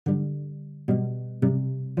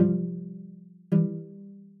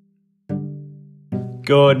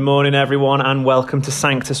Good morning, everyone, and welcome to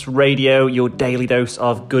Sanctus Radio, your daily dose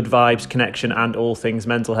of good vibes, connection, and all things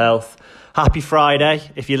mental health. Happy Friday.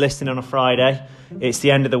 If you're listening on a Friday, it's the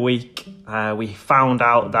end of the week. We found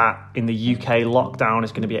out that in the UK, lockdown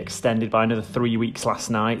is going to be extended by another 3 weeks last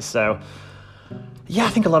night. So, yeah, I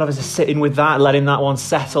think a lot of us are sitting with that, letting that one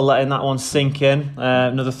settle, letting that one sink in.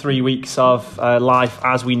 Another 3 weeks of life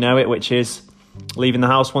as we know it, which is leaving the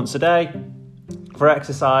house once a day for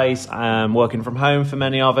exercise, working from home for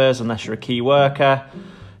many of us, unless you're a key worker.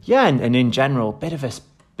 Yeah, and in general, bit of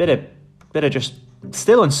just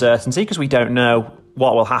still uncertainty because we don't know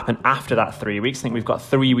what will happen after that 3 weeks. I think we've got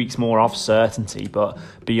 3 weeks more of certainty, but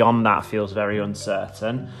beyond that feels very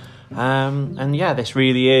uncertain. And yeah, this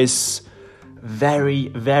really is very,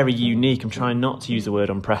 very unique. I'm trying not to use the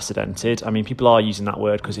word unprecedented. I mean, people are using that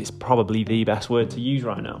word because it's probably the best word to use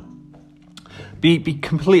right now. Be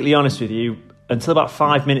completely honest with you, until about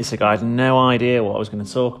 5 minutes ago, I had no idea what I was going to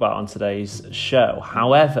talk about on today's show.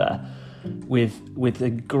 However, with a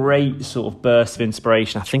great sort of burst of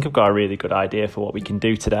inspiration, I think I've got a really good idea for what we can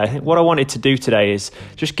do today. I think what I wanted to do today is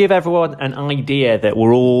just give everyone an idea that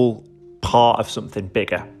we're all part of something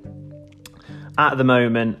bigger. At the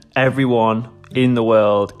moment, everyone in the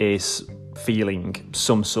world is feeling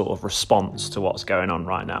some sort of response to what's going on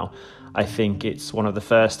right now. I think it's one of the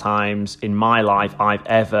first times in my life I've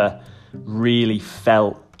ever really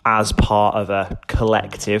felt as part of a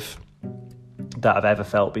collective that I've ever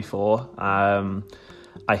felt before.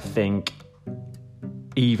 I think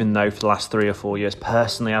even though for the last 3 or 4 years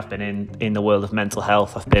personally I've been in the world of mental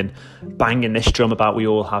health, I've been banging this drum about we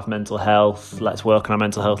all have mental health, let's work on our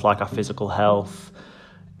mental health like our physical health.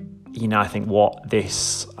 You know, I think what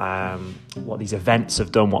these events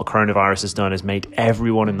have done, what coronavirus has done, has made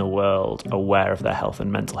everyone in the world aware of their health and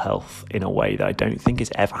mental health in a way that I don't think has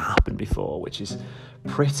ever happened before, which is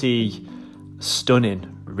pretty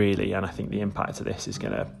stunning, really. And I think the impact of this is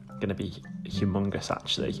going to be humongous,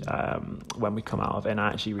 actually, when we come out of it. And I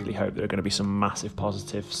actually really hope there are going to be some massive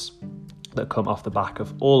positives that come off the back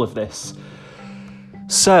of all of this.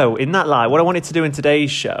 So, in that light, what I wanted to do in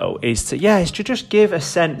today's show is to just give a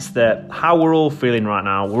sense that how we're all feeling right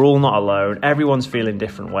now, we're all not alone, everyone's feeling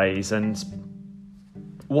different ways, and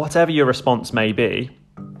whatever your response may be,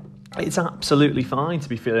 it's absolutely fine to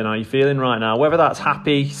be feeling how you're feeling right now, whether that's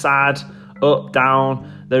happy, sad, up,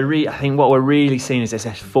 down. I think what we're really seeing is this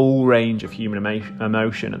full range of human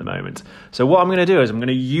emotion at the moment. So what I'm going to do is I'm going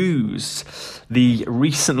to use the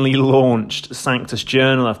recently launched Sanctus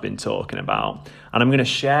journal I've been talking about, and I'm going to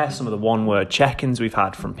share some of the one-word check-ins we've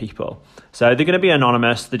had from people. So they're going to be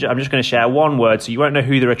anonymous. I'm just going to share one word, so you won't know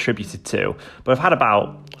who they're attributed to. But I've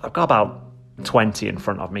got about 20 in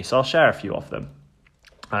front of me, so I'll share a few of them.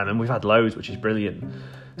 And we've had loads, which is brilliant.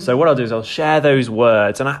 So what I'll do is I'll share those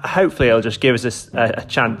words, and hopefully it'll just give us a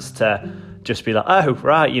chance to just be like, oh,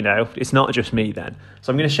 right, you know, it's not just me then.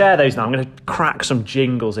 So I'm going to share those now. I'm going to crack some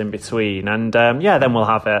jingles in between, and then we'll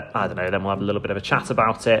have then we'll have a little bit of a chat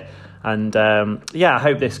about it. And I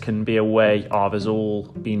hope this can be a way of us all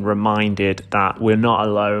being reminded that we're not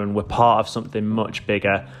alone, we're part of something much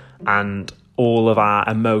bigger, and all of our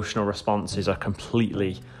emotional responses are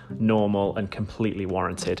completely normal and completely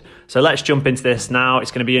warranted. So let's jump into this now.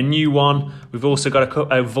 It's going to be a new one. We've also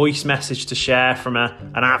got a voice message to share from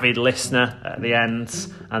an avid listener at the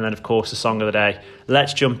end, and then of course a song of the day.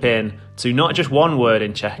 Let's jump in to not just one word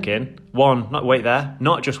in check-in,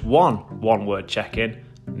 not just one word check-in,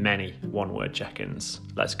 many one word check-ins.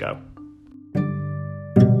 Let's go.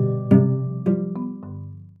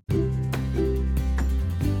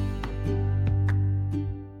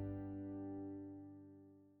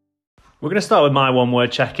 We're going to start with my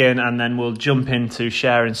one-word check-in, and then we'll jump into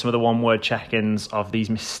sharing some of the one-word check-ins of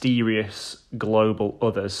these mysterious global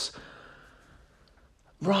others.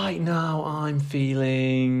 Right now, I'm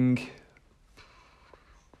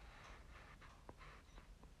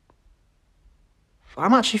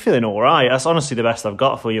actually feeling all right. That's honestly the best I've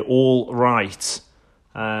got for you. All right.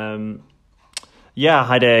 I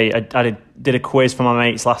did a quiz for my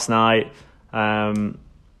mates last night.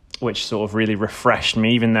 Which sort of really refreshed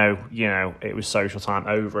me, even though, you know, it was social time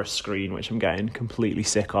over a screen, which I'm getting completely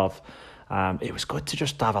sick of. It was good to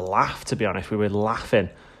just have a laugh, to be honest. We were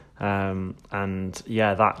laughing. That's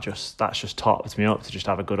just topped me up to just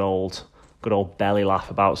have a good old belly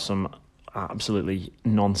laugh about some absolutely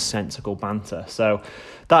nonsensical banter. So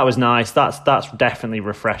that was nice. That's definitely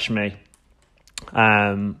refreshed me. So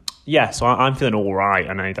I'm feeling all right.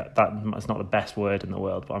 I know that's not the best word in the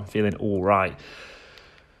world, but I'm feeling all right.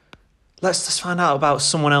 Let's just find out about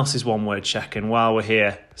someone else's one-word check-in while we're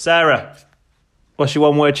here. Sarah, what's your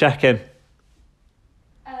one-word check-in?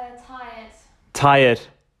 Tired. Tired.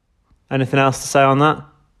 Anything else to say on that?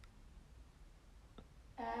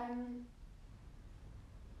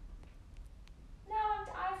 No,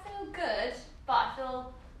 I feel good, but I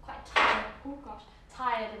feel quite tired. Oh gosh,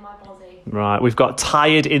 tired in my body. Right, we've got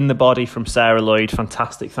tired in the body from Sarah Lloyd.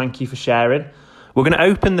 Fantastic. Thank you for sharing. We're going to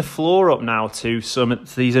open the floor up now to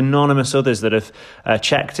these anonymous others that have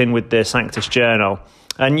checked in with the Sanctus Journal.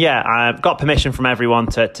 And yeah, I've got permission from everyone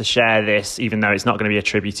to share this, even though it's not going to be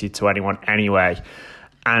attributed to anyone anyway.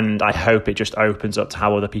 And I hope it just opens up to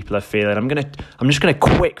how other people are feeling. I'm just going to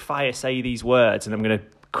quick fire say these words, and I'm going to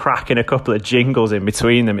crack in a couple of jingles in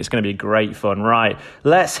between them. It's going to be great fun. Right,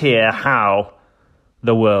 let's hear how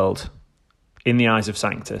the world, in the eyes of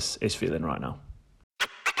Sanctus, is feeling right now.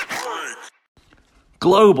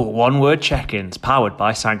 Global one-word check-ins powered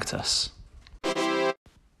by Sanctus.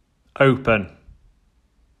 Open.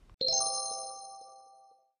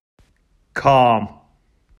 Calm.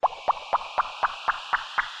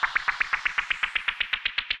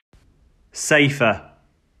 Safer.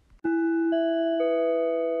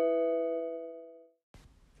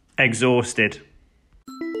 Exhausted.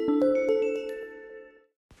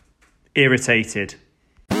 Irritated.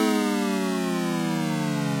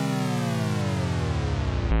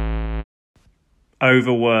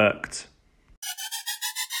 Overworked.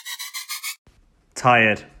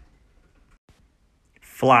 Tired.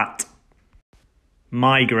 Flat.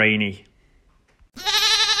 Migrainey.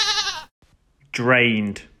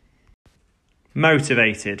 Drained.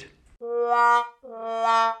 Motivated.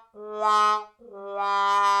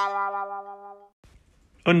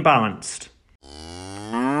 Unbalanced.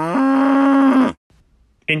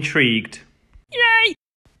 Intrigued. Yay!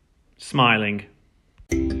 Smiling.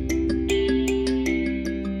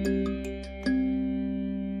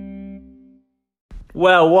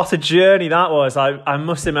 Well, what a journey that was. I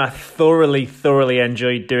must admit I thoroughly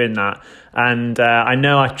enjoyed doing that. And I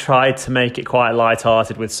know I tried to make it quite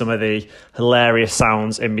lighthearted with some of the hilarious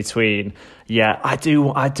sounds in between. Yeah, I do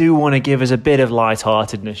want to give us a bit of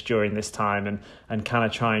lightheartedness during this time and kind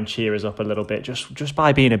of try and cheer us up a little bit just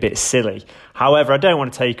by being a bit silly. However, I don't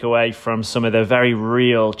want to take away from some of the very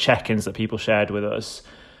real check-ins that people shared with us.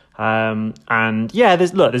 And yeah,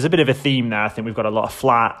 there's a bit of a theme there. I think we've got a lot of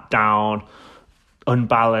flat, down,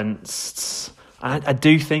 unbalanced. I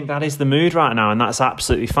do think that is the mood right now, and that's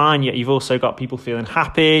absolutely fine. Yet you've also got people feeling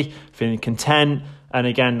happy, feeling content, and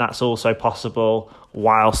again, that's also possible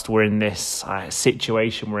whilst we're in this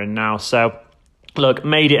situation we're in now. So, look,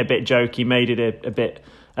 made it a bit jokey, made it a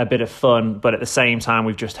bit of fun, but at the same time,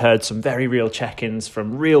 we've just heard some very real check-ins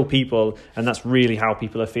from real people, and that's really how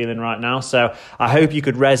people are feeling right now. So I hope you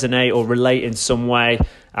could resonate or relate in some way,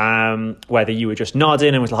 whether you were just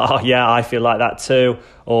nodding and was like, oh yeah, I feel like that too,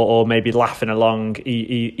 or maybe laughing along.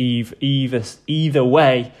 Either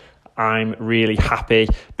way, I'm really happy.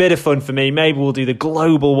 Bit of fun for me. Maybe we'll do the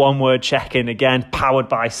global one-word check-in again, powered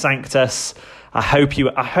by Sanctus. I hope you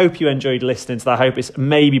enjoyed listening to that. I hope it's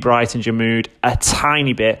maybe brightened your mood a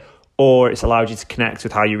tiny bit, or it's allowed you to connect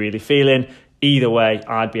with how you're really feeling. Either way,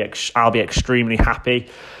 I'll be extremely happy.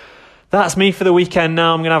 That's me for the weekend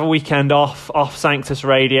now. I'm going to have a weekend off Sanctus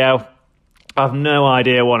Radio. I have no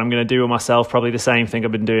idea what I'm going to do with myself. Probably the same thing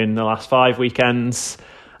I've been doing the last 5 weekends.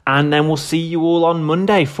 And then we'll see you all on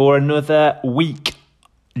Monday for another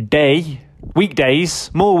weekdays,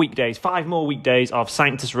 5 more weekdays of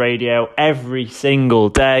Sanctus Radio every single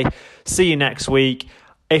day. See you next week.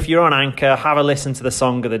 If you're on Anchor, have a listen to the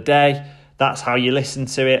song of the day. That's how you listen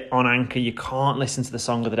to it on Anchor. You can't listen to the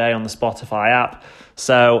song of the day on the Spotify app.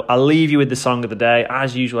 So I'll leave you with the song of the day.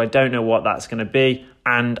 As usual, I don't know what that's going to be.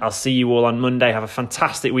 And I'll see you all on Monday. Have a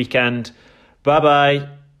fantastic weekend. Bye-bye.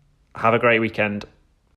 Have a great weekend.